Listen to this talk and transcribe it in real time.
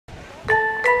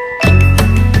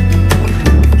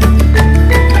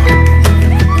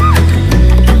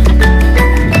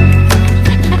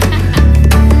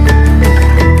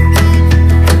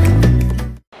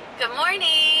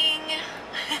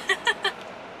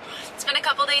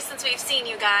since we've seen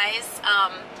you guys.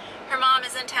 Her mom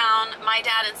is in town, my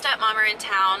dad and stepmom are in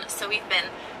town, so we've been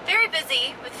very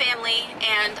busy with family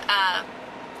and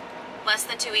less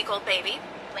than 2-week-old baby,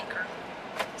 Blinker.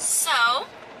 So,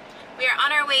 we are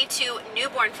on our way to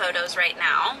newborn photos right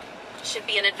now. Should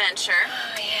be an adventure.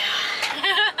 Oh,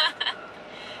 yeah.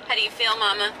 How do you feel,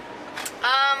 Mama?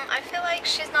 I feel like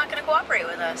she's not going to cooperate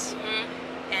with us.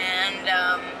 Mm-hmm.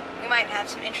 And, we might have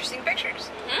some interesting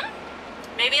pictures. Mm-hmm.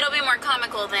 Maybe it'll be more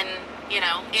comical than, you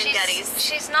know, in Getty's.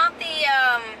 She's not the,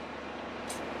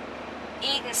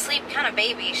 eat and sleep kind of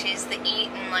baby. She's the eat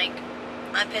and, like,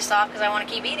 I'm pissed off because I want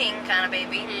to keep eating kind of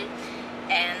baby.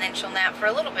 Mm-hmm. And then she'll nap for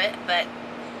a little bit, but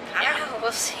I don't know,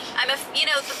 we'll see. You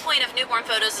know, the point of newborn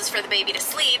photos is for the baby to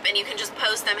sleep, and you can just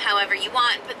post them however you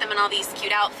want and put them in all these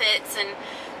cute outfits, and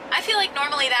I feel like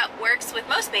normally that works with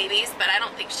most babies, but I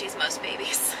don't think she's most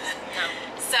babies. No.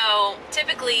 So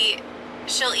typically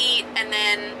she'll eat and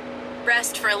then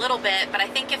rest for a little bit, but I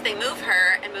think if they move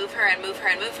her and move her and move her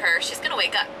and move her, she's gonna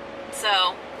wake up. So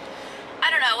I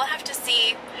don't know, we'll have to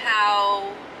see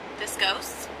how this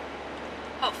goes.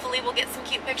 Hopefully we'll get some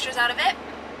cute pictures out of it,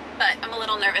 but I'm a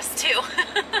little nervous too.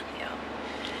 Yeah.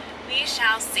 We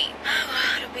shall see.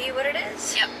 It'll be what it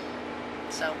is. Yep.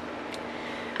 So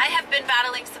I have been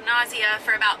battling some nausea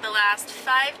for about the last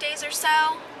 5 days or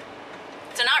so.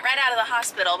 So not right out of the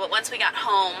hospital, but once we got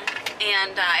home.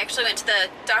 And I actually went to the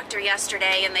doctor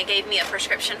yesterday and they gave me a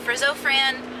prescription for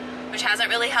Zofran, which hasn't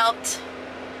really helped.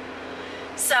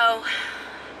 So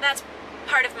that's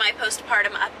part of my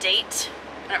postpartum update.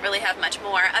 I don't really have much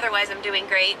more. Otherwise I'm doing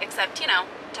great, except, you know,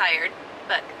 tired.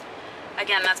 But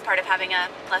again, that's part of having a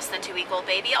less than 2-week-old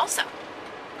baby also.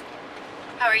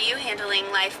 How are you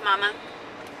handling life, Mama?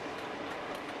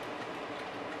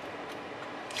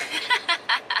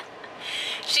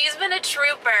 She's been a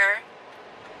trooper.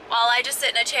 While I just sit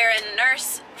in a chair and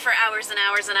nurse for hours and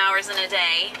hours and hours in a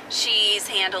day, she's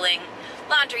handling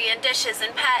laundry and dishes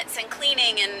and pets and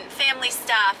cleaning and family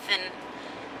stuff, and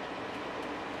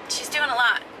she's doing a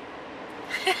lot.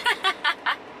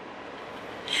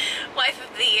 Wife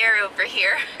of the year over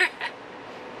here.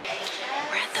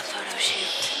 We're at the photo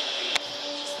shoot.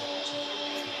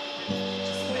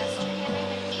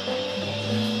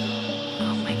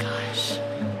 Oh my gosh.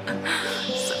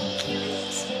 So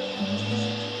cute.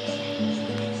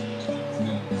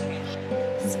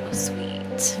 So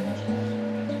sweet.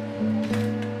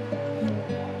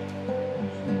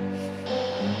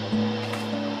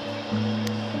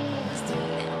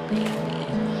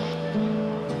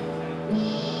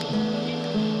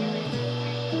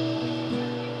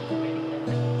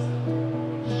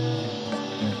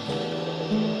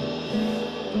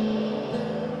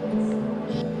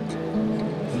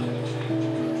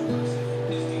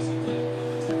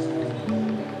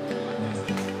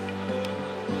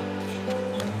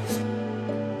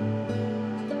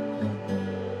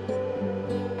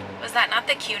 Was that not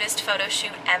the cutest photo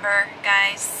shoot ever,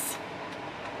 guys?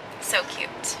 So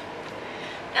cute.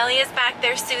 Ellie is back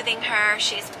there soothing her.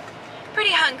 She's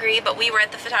pretty hungry, but we were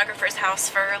at the photographer's house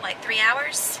for like 3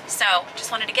 hours, so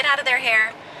just wanted to get out of their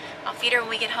hair. I'll feed her when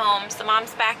we get home. So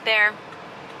mom's back there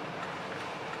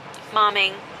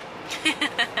momming.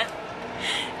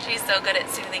 She's so good at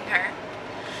soothing her.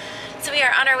 So we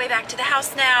are on our way back to the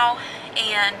house now,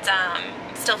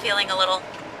 and still feeling a little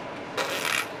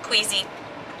queasy.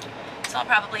 So I'll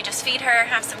probably just feed her,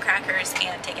 have some crackers,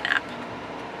 and take a nap.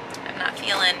 I'm not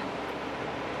feeling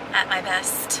at my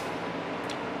best.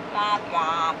 Womp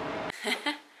womp.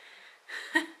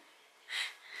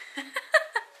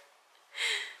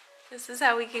 This is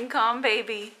how we can calm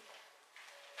baby.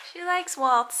 She likes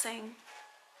waltzing.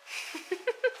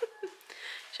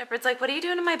 Shepherd's like, what are you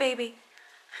doing to my baby?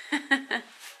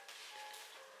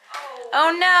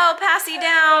 Oh no, Passy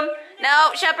down.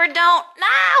 No, Shepherd, don't.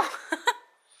 No!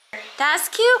 That's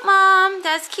cute, Mom.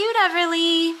 That's cute,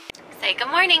 Everly. Say good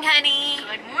morning, honey.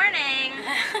 good morning.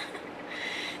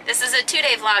 This is a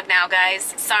 2-day vlog now,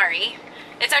 guys. Sorry.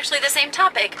 It's actually the same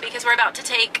topic because we're about to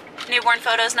take newborn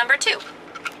photos number 2.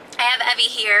 I have Evie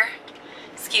here.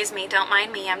 Excuse me, don't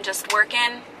mind me. I'm just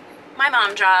working my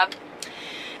mom job.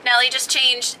 Nellie just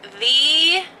changed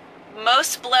the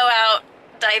most blowout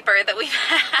diaper that we've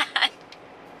had.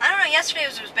 I don't know, yesterday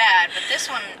was bad, but this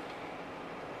one,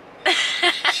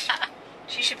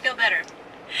 she should feel better.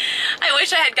 I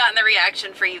wish I had gotten the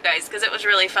reaction for you guys because it was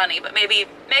really funny, but maybe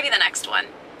the next one.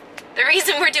 The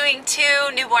reason we're doing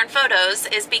 2 newborn photos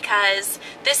is because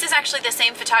this is actually the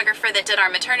same photographer that did our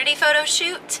maternity photo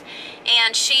shoot,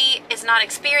 and she is not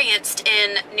experienced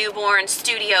in newborn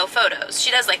studio photos.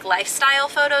 She does like lifestyle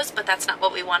photos, but that's not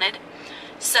what we wanted.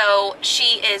 So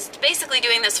she is basically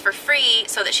doing this for free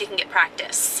so that she can get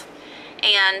practice.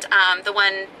 And the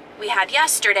one we had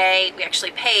yesterday, we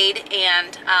actually paid,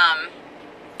 and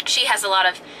she has a lot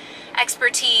of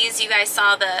expertise. You guys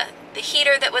saw the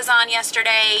heater that was on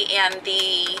yesterday, and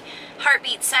the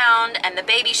heartbeat sound, and the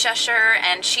baby shusher,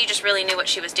 and she just really knew what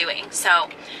she was doing. So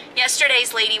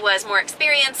yesterday's lady was more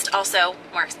experienced, also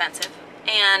more expensive.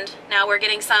 And now we're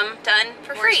getting some done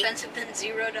for free. More expensive than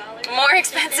 $0. More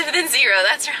expensive than zero,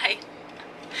 that's right.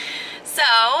 So,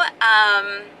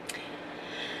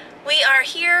 we are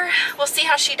here. We'll see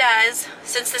how she does.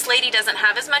 Since this lady doesn't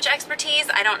have as much expertise,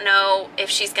 I don't know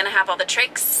if she's going to have all the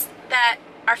tricks that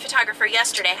our photographer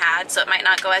yesterday had, so it might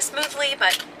not go as smoothly,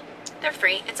 but they're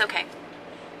free. It's okay.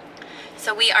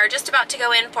 So we are just about to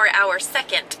go in for our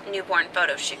second newborn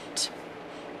photo shoot.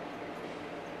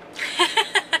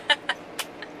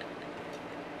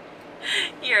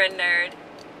 You're a nerd.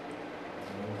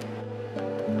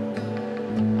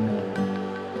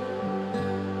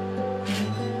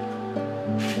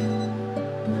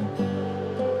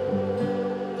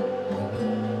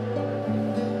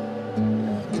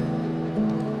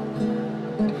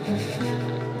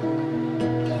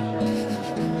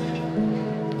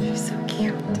 She's so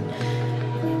cute.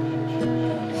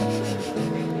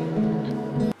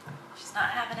 She's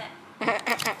not having it.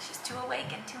 She's too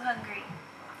awake and too hungry.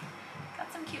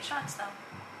 Got some cute shots though.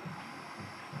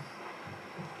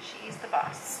 She's the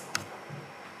boss.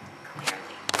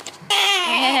 Clearly.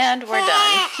 And we're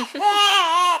done. Couldn't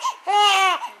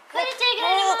take it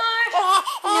anymore.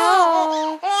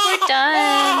 No, we're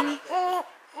done.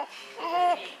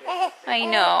 I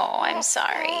know, I'm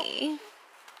sorry.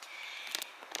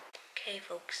 Okay,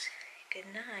 folks. Good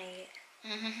night.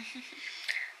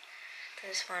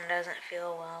 This one doesn't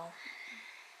feel well.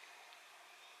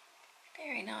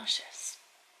 Very nauseous.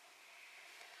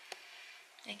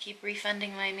 I keep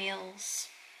refunding my meals.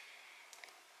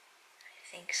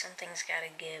 I think something's gotta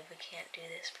give. We can't do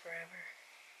this forever.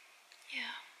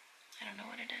 Yeah, I don't know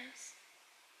what it is.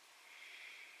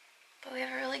 But we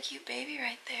have a really cute baby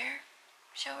right there.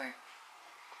 Show her.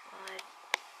 What?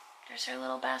 There's her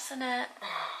little bassinet.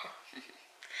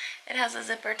 It has a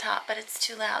zipper top, but it's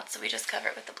too loud, so we just cover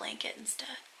it with a blanket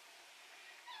instead.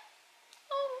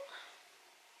 Oh.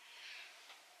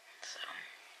 So,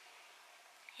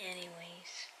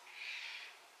 anyways.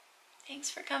 Thanks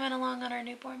for coming along on our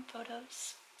newborn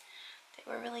photos. They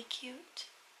were really cute.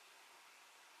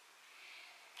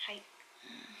 Hi.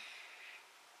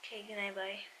 Okay, good night,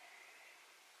 bye.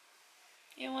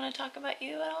 You don't want to talk about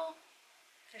you at all?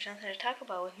 There's nothing to talk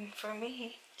about for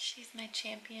me. She's my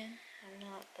champion. I'm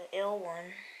not the ill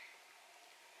one.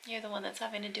 You're the one that's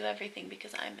having to do everything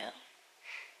because I'm ill.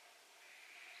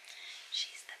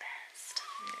 She's the best.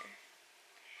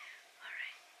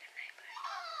 Alright, good night, bye.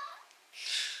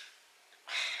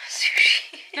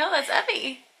 Sushi. No, that's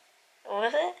Evie.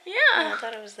 Was it? Yeah. I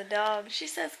thought it was the dog. She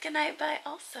says goodnight, bye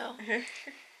also.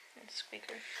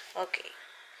 Squeaker. Okay.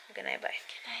 Good night, bye.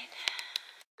 Good night.